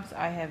gift shops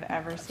I have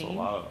ever seen. There's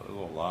a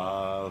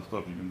lot of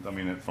stuff.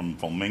 From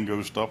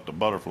flamingo stuff to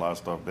butterfly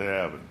stuff, they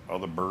have it.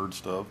 Other bird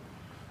stuff.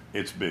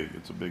 It's big.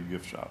 It's a big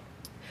gift shop.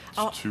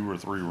 It's 2 or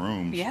 3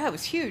 rooms. Yeah, it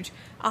was huge.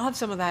 I'll have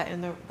some of that in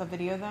the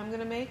video that I'm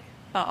going to make.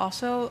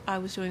 Also, I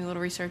was doing a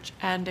little research,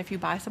 and if you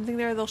buy something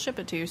there, they'll ship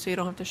it to you, so you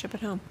don't have to ship it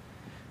home,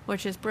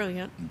 which is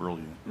brilliant.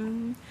 Brilliant.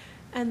 Mm-hmm.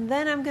 And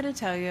then I'm going to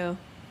tell you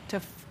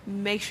to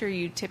make sure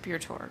you tip your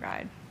tour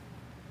guide.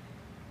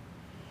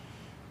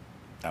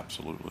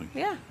 Absolutely.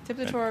 Yeah, tip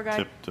the tour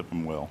guide. Tip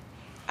them well.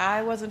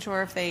 I wasn't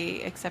sure if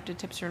they accepted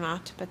tips or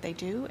not, but they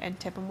do, and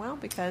tip them well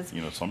because...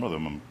 Some of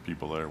them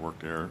people that work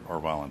there are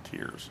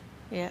volunteers.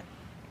 Yeah.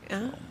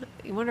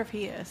 You wonder if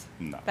he is.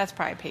 No. That's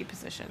probably a paid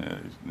position.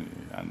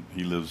 Yeah, and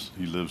he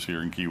lives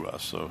here in Key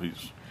West, so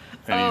he's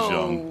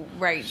young.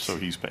 Right. So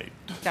he's paid.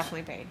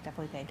 Definitely paid.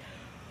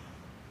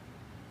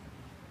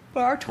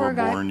 But our tour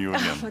guide... boring you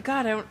again. Oh my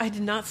God, I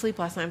did not sleep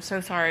last night. I'm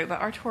so sorry.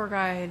 But our tour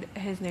guide,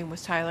 his name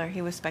was Tyler.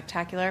 He was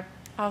spectacular.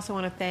 I also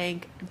want to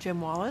thank Jim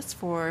Wallace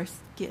for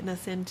getting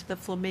us into the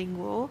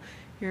Flamingo.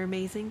 You're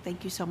amazing.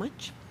 Thank you so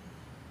much.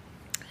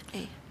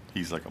 Hey.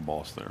 He's like a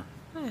boss there.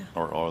 Oh,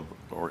 yeah.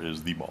 Or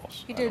is the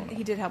boss. He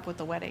did help with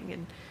the wedding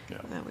and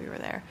that we were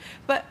there.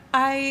 But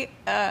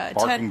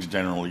parking's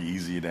generally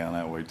easy down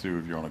that way too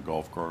if you're on a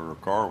golf cart or a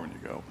car when you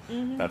go.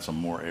 Mm-hmm. That's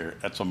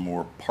a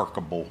more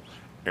parkable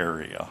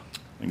area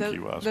in Key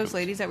West. Those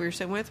ladies that we were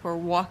sitting with were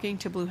walking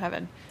to Blue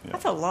Heaven. Yeah.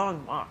 That's a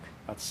long walk.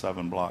 That's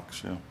 7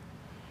 blocks, yeah.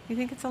 You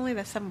think it's only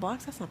 7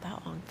 blocks? That's not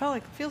that long.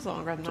 It feels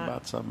longer than that.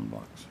 It's about 7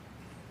 blocks.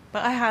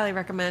 But I highly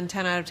recommend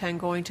 10 out of 10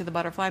 going to the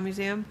Butterfly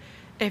Museum.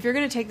 And if you're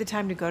going to take the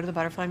time to go to the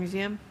Butterfly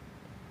Museum,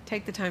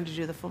 take the time to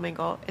do the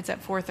Flamingo. It's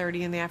at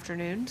 4:30 in the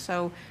afternoon.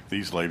 So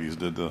these ladies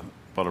did the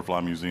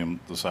Butterfly Museum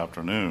this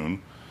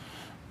afternoon.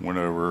 Went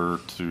over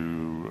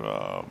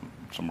to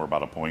somewhere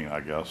about a point,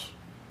 I guess.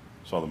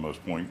 Saw the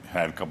Most Point,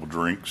 had a couple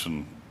drinks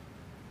and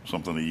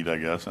something to eat, I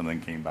guess, and then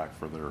came back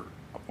for their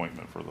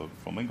appointment for the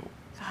Flamingo.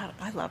 God,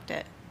 I loved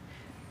it.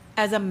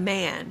 As a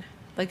man,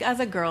 as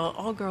a girl,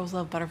 all girls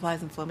love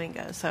butterflies and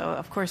flamingos, so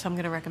of course I'm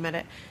going to recommend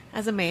it.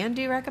 As a man,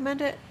 do you recommend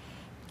it?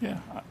 Yeah,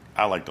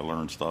 I like to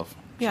learn stuff.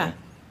 Yeah.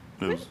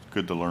 So it was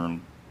good to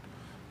learn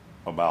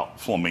about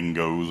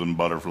flamingos and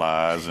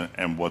butterflies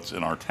and what's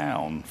in our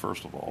town,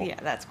 first of all. Yeah,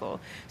 that's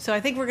cool. So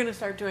I think we're going to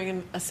start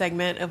doing a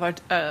segment of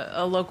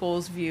a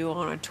local's view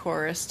on a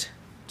tourist.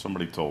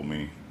 Somebody told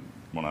me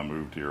when I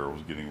moved here, I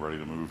was getting ready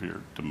to move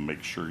here, to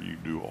make sure you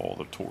do all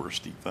the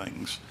touristy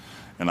things.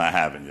 And I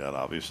haven't yet,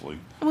 obviously.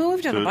 I mean,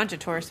 we've done a bunch of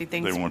touristy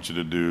things. They want you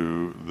to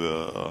do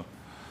the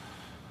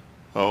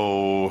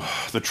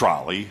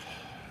trolley,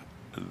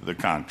 the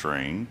conch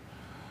train,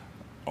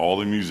 all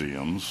the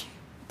museums,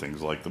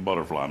 things like the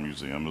Butterfly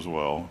Museum as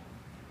well,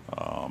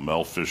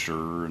 Mel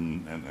Fisher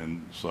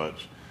and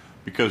such,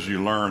 because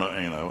you learn,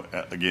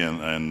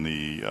 again, and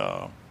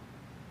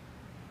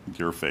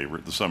your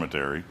favorite, the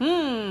cemetery.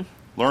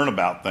 Learn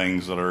about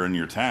things that are in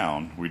your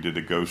town. We did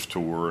a ghost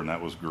tour, and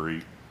that was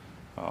great.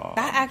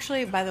 That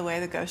actually, by the way,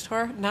 the ghost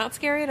tour, not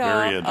scary at all.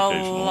 Very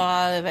educational. A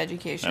lot of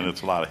education. And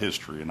it's a lot of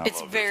history. And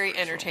it's very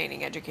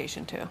entertaining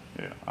education, too.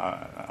 Yeah,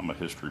 I'm a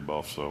history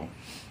buff, so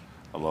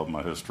I love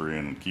my history,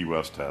 and Key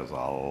West has a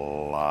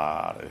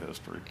lot of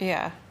history.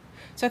 Yeah.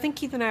 So I think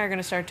Keith and I are going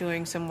to start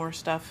doing some more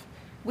stuff.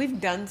 We've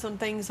done some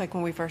things like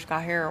when we first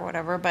got here or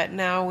whatever, but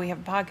now we have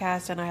a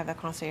podcast and I have the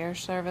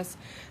concierge service.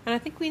 And I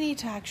think we need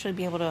to actually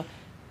be able to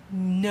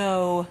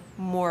know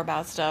more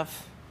about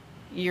stuff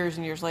years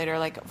and years later,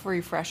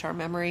 refresh our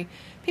memory.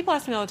 People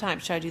ask me all the time,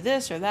 should I do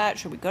this or that?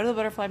 Should we go to the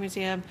Butterfly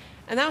Museum?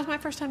 And that was my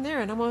first time there,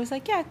 and I'm always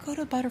like, yeah, go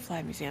to the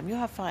Butterfly Museum. You'll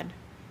have fun.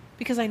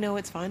 Because I know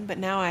it's fun, but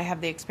now I have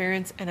the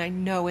experience, and I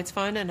know it's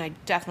fun, and I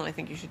definitely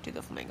think you should do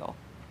the Flamingo.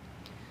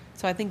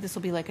 So I think this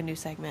will be like a new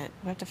segment.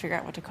 We have to figure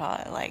out what to call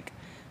it, like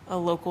a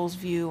local's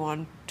view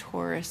on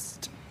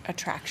tourist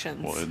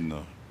attractions. Well, isn't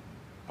the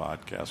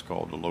podcast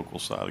called The Local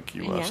Side of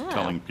Key West, Yeah.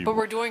 telling people But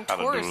we're doing how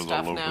to tourist do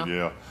stuff the now.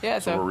 local, Yeah,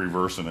 so so we're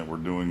reversing it. We're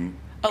doing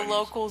a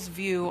local's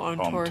view on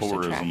tourist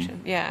tourism.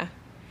 attraction. Yeah.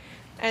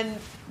 And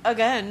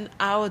again,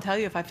 I will tell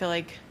you if I feel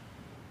like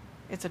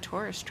it's a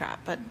tourist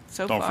trap, but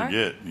so Don't far...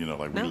 forget, we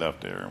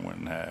left there and went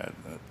and had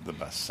the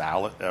best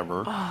salad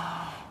ever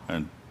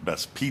and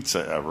best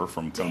pizza ever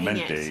from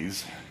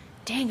Clemente's.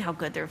 Dang how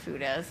good their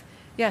food is.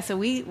 Yeah, so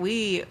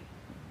we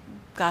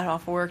got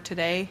off work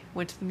today,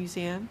 went to the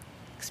museum,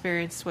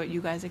 experienced what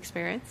you guys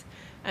experienced,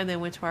 and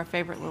then went to our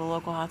favorite little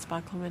local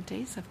hotspot,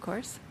 Clemente's, of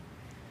course.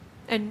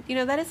 And,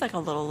 that is like a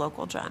little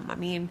local gem. I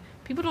mean,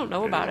 People don't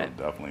know about it.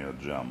 Definitely a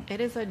gem.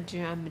 It is a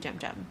gem.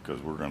 Because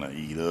we're going to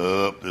eat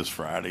up this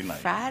Friday night.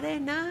 Friday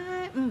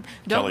night?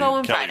 Don't go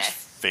on Kelly's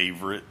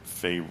Friday.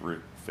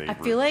 favorite I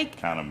feel like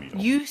kind of meal.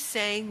 you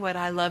saying what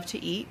I love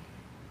to eat,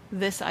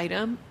 this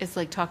item, is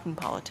like talking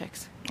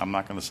politics. I'm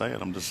not going to say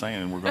it. I'm just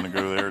saying we're going to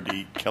go there to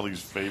eat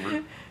Kelly's favorite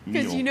meal.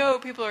 Because you know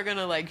people are going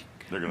to like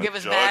give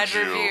us bad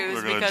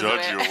reviews They're going to because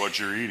judge of you it. what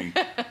you're eating.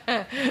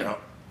 Yeah.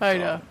 I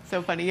know.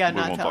 So funny. Yeah, we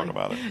not won't telling. talk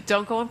about it.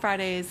 Don't go on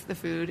Fridays. The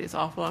food is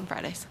awful on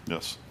Fridays.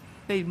 Yes.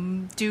 They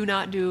do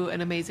not do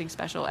an amazing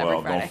special every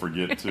Well, Friday. don't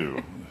forget,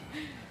 too,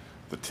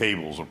 the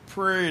tables are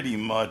pretty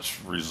much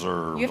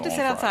reserved. You have to on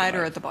sit outside Friday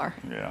or night. at the bar.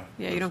 Yeah.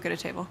 Yeah, you don't get a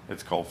table.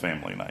 It's called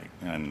Family Night,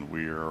 and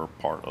we are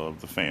part of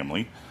the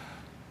family,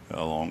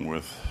 along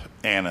with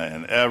Anna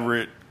and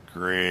Everett,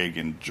 Greg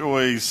and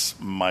Joyce,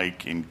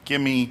 Mike and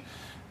Kimmy,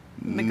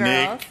 The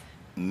girls.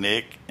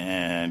 Nick,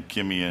 and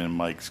Kimmy and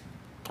Mike's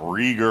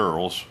 3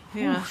 girls.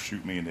 Yeah. Whew,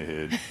 shoot me in the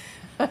head.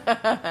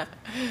 But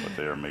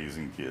they're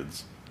amazing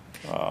kids.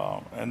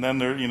 And then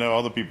there,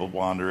 other people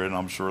wander in,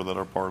 I'm sure, that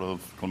are part of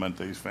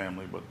Clemente's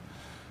family. But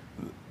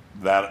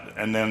that,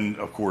 and then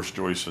of course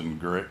Joyce and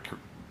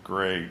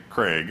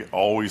Craig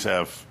always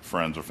have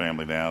friends or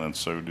family down, and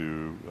so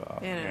do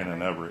Anna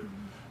and Everett.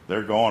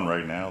 They're gone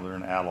right now. They're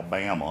in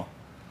Alabama.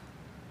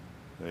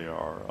 They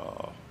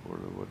are.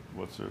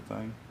 What's their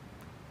thing?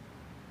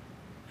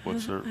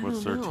 What's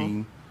their know.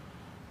 team?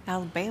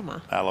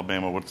 Alabama.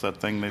 Alabama. What's that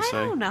thing they I say?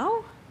 don't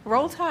know.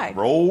 Roll Tide.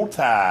 Roll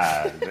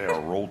Tide. They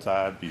are Roll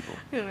Tide people.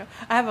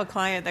 I have a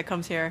client that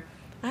comes here.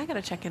 I got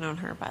to check in on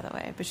her, by the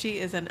way. But she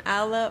is an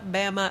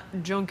Alabama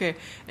junkie.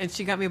 And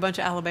she got me a bunch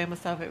of Alabama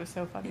stuff. It was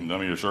so funny. Let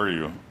me assure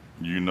you,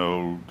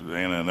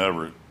 Anna and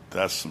Everett,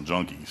 that's some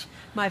junkies.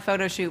 My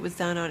photo shoot was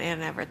done on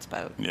Ann Everett's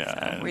boat.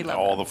 Yeah, so we and love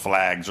all them. the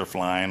flags are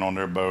flying on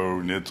their boat,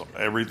 and it's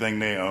everything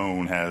they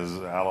own has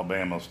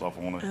Alabama stuff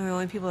on it. And the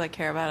only people that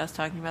care about us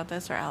talking about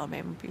this are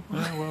Alabama people.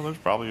 Yeah, well, there's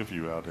probably a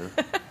few out there.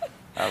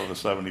 Out of the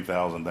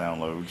 70,000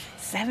 downloads.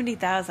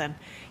 70,000.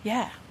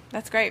 Yeah,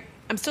 that's great.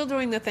 I'm still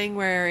doing the thing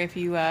where if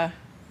you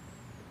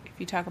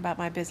talk about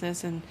my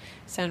business and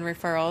send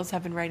referrals,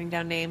 I've been writing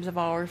down names of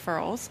all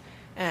referrals,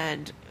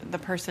 and the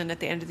person at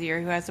the end of the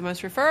year who has the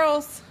most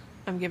referrals,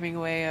 I'm giving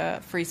away a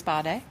free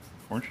spa day.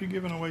 Weren't you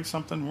giving away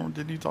something?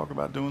 Did you talk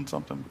about doing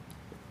something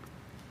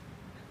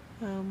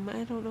I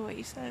don't know what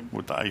you said.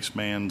 with the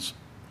Iceman's?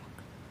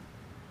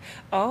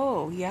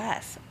 Oh,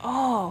 yes.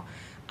 Oh,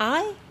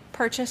 I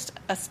purchased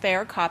a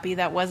spare copy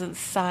that wasn't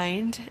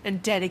signed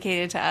and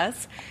dedicated to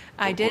us.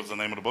 What was the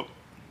name of the book?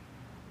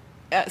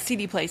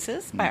 CD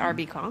Places by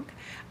R.B. Conk.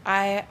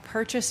 I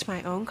purchased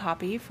my own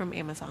copy from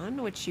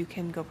Amazon, which you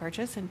can go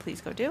purchase, and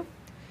please go do.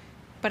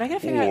 But I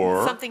got to figure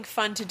out something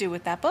fun to do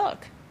with that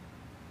book.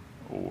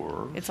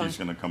 Or It's she's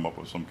going to come up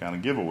with some kind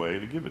of giveaway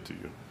to give it to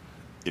you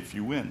if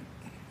you win.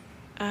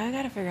 I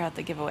got to figure out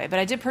the giveaway, but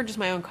I did purchase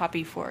my own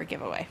copy for a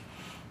giveaway.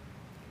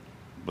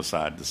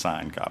 Beside the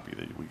signed copy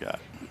that we got.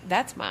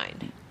 That's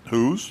mine.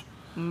 Whose?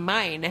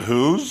 Mine.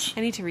 Whose?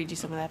 I need to read you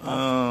some of that book.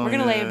 We're going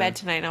to lay in bed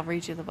tonight and I'll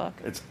read you the book.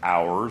 It's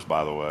ours,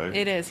 by the way.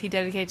 It is. He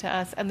dedicated to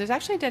us. And there's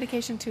actually a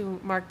dedication to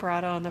Mark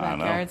Barado on the I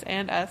know. backyards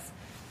and us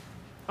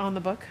on the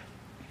book.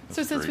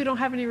 So since great. we don't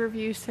have any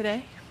reviews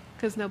today,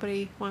 because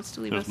nobody wants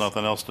to leave There's us.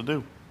 nothing else to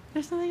do.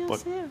 There's nothing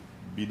else But to do.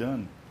 be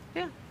done.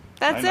 Yeah.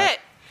 That's Night-night. it.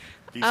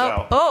 Peace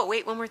out. Oh,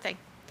 wait, one more thing.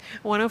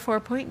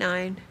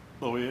 104.9,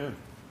 Oh,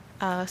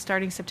 yeah.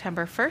 starting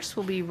September 1st,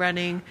 we'll be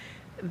running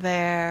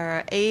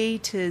their A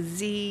to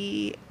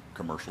Z,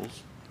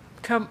 Commercials.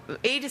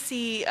 A to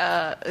C,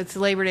 it's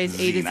Labor Day's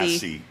A to not Z.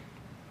 C.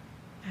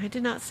 I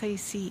did not say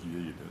C. Yeah,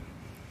 you did.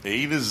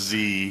 A to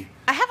Z.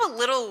 I have a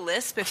little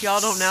lisp, if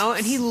y'all don't know,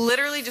 and he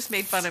literally just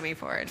made fun of me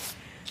for it.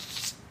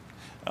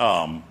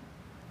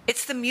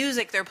 It's the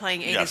music they're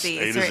playing A Yes, to Z.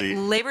 A It's to their Z.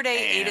 Labor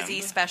Day A to And-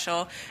 Z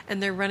special,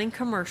 and they're running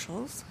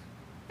commercials.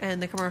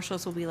 And the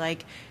commercials will be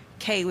like,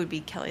 K would be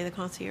Kelly the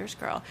Concierge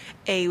Girl.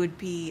 A would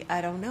be,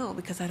 I don't know,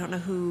 because I don't know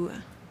who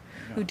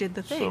did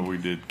the thing. So we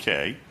did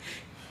K.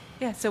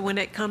 Yeah, so when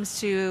it comes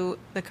to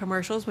the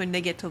commercials, when they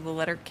get to the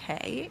letter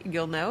K,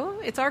 you'll know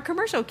it's our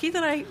commercial. Keith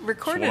and I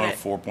recorded it.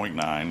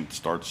 104.9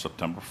 starts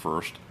September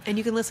 1st. And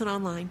you can listen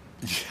online.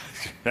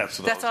 That's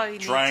what That's I all you was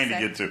need trying to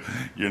to say. get to.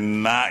 You're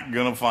not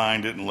going to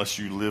find it unless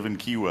you live in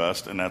Key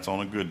West, and that's on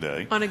a good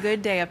day. On a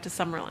good day up to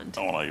Summerland.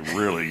 On a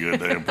really good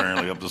day,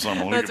 apparently, up to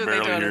summer. We That's could what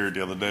they barely told hear us. it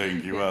the other day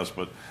in Key West,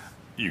 but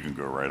you can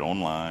go right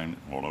online,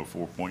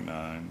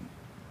 104.9.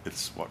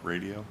 It's what,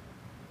 radio?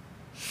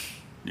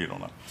 You don't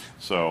know.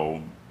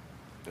 So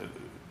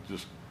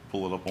just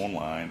pull it up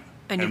online.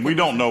 And you And we can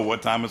don't listen. know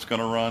what time it's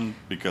going to run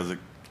because it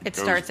It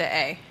goes- starts at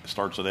A.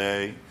 starts at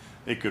A.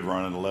 It could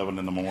run at 11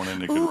 in the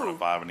morning. It could run at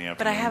 5 in the afternoon.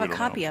 But I have We a don't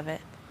copy know. of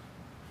it.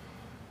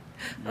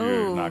 You're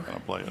Ooh. not going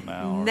to play it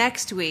now. or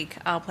Next week,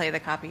 I'll play the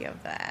copy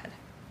of that.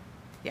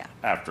 Yeah.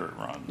 after it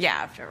runs. Yeah,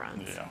 after it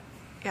runs. Yeah.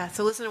 Yeah,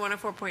 so listen to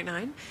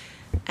 104.9.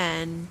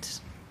 And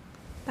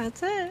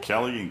that's it.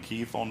 Kelly and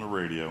Keith on the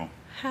radio.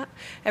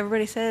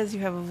 Everybody says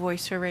you have a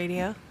voice for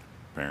radio.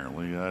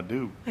 Apparently, I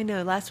do. I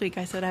know. Last week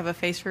I said I have a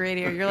face for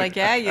radio. You're like,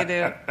 yeah, you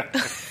do.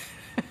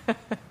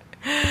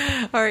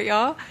 All right,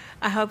 y'all.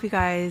 I hope you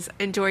guys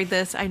enjoyed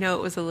this. I know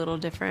it was a little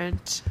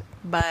different,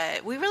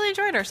 but we really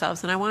enjoyed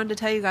ourselves, and I wanted to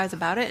tell you guys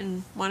about it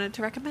and wanted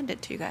to recommend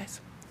it to you guys.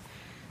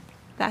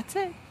 That's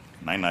it.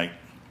 Night-night.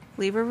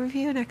 Leave a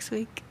review next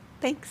week.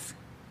 Thanks.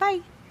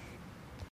 Bye.